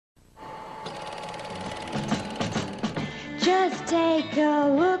take a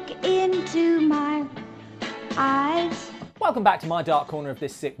look into my eyes. Welcome back to my dark corner of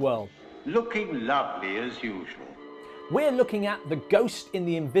this sick world. Looking lovely as usual. We're looking at The Ghost in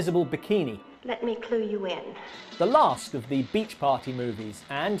the Invisible Bikini, Let me clue you in. the last of the beach party movies,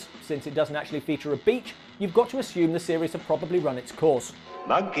 and since it doesn't actually feature a beach, you've got to assume the series have probably run its course.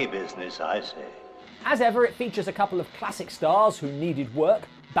 Monkey business, I say. As ever, it features a couple of classic stars who needed work.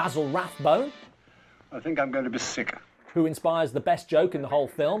 Basil Rathbone, I think I'm going to be sick. who inspires the best joke in the whole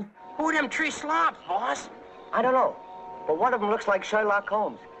film, Who are them three slobs, boss? I don't know, but one of them looks like Sherlock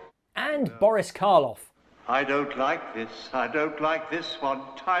Holmes. and Boris Karloff, I don't like this. I don't like this one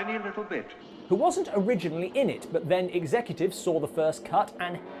tiny little bit. who wasn't originally in it, but then executives saw the first cut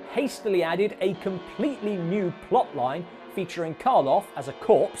and hastily added a completely new plotline featuring Karloff as a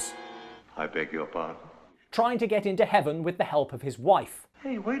corpse, I beg your pardon. trying to get into heaven with the help of his wife,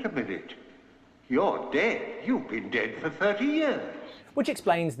 Hey, wait a minute. You're dead. You've been dead for 30 years. which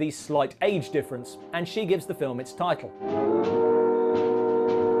explains the slight age difference, and she gives the film its title.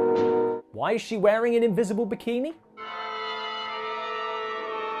 Why is she wearing an invisible bikini?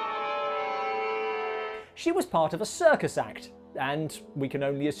 She was part of a circus act, and we can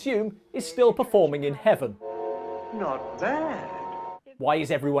only assume is still performing in heaven. Not bad. Why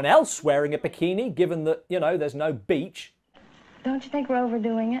is everyone else wearing a bikini, given that, there's no beach? Don't you think we're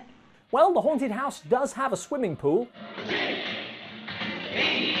overdoing it? Well, the haunted house does have a swimming pool.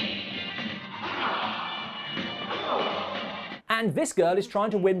 And this girl is trying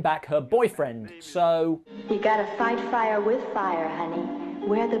to win back her boyfriend, so... You gotta fight fire with fire, honey.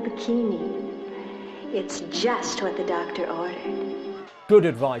 Wear the bikini. It's just what the doctor ordered. Good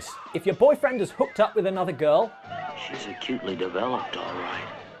advice. If your boyfriend is hooked up with another girl, She's acutely developed, all right.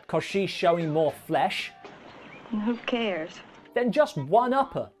 because she's showing more flesh, Who cares? then just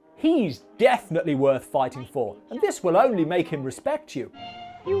one-up her. He's definitely worth fighting for, and this will only make him respect you.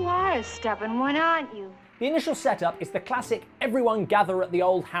 You are a stubborn one, aren't you? The initial setup is the classic everyone gather at the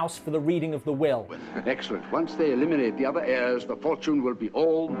old house for the reading of the will. Excellent. Once they eliminate the other heirs, the fortune will be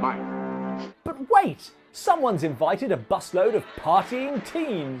all mine. But wait! Someone's invited a busload of partying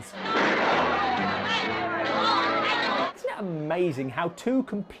teens! Isn't it amazing how two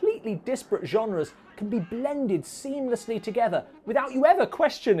completely disparate genres can be blended seamlessly together without you ever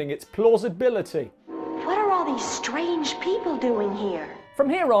questioning its plausibility? What are all these strange people doing here? From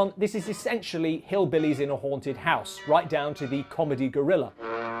here on, this is essentially hillbillies in a haunted house, right down to the comedy gorilla.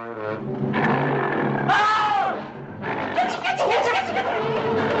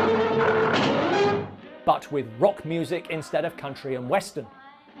 But with rock music instead of country and western.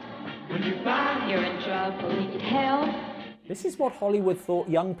 When you find you're in trouble, need help. This is what Hollywood thought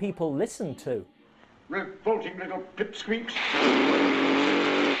young people listened to. Revolting little pipsqueaks.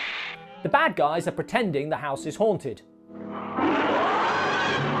 The bad guys are pretending the house is haunted.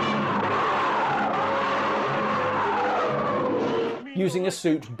 Using a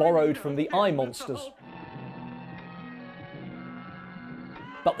suit borrowed from the Eye Monsters.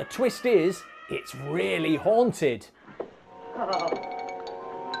 But the twist is, it's really haunted.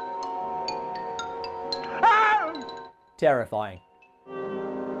 Terrifying.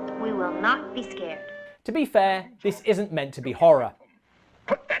 We will not be scared. To be fair, this isn't meant to be horror.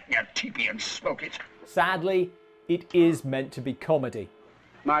 Put that in your teepee and smoke it. Sadly, it is meant to be comedy.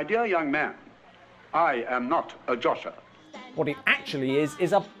 My dear young man, I am not a josher. What it actually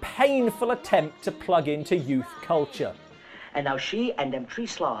is a painful attempt to plug into youth culture. And now she and them three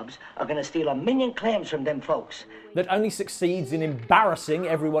slobs are gonna steal 1,000,000 clams from them folks. That only succeeds in embarrassing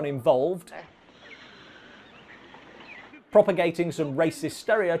everyone involved, propagating some racist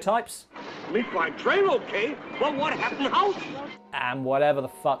stereotypes, Meet my train, okay? Well, what happened house? and whatever the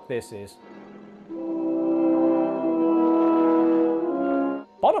fuck this is.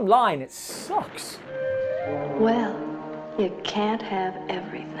 Bottom line, it sucks. Well, you can't have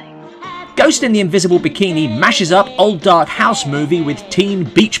everything. Ghost in the Invisible Bikini mashes up old dark house movie with teen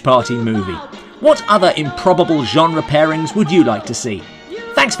beach party movie. What other improbable genre pairings would you like to see?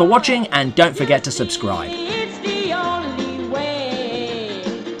 Thanks for watching, and don't forget to subscribe.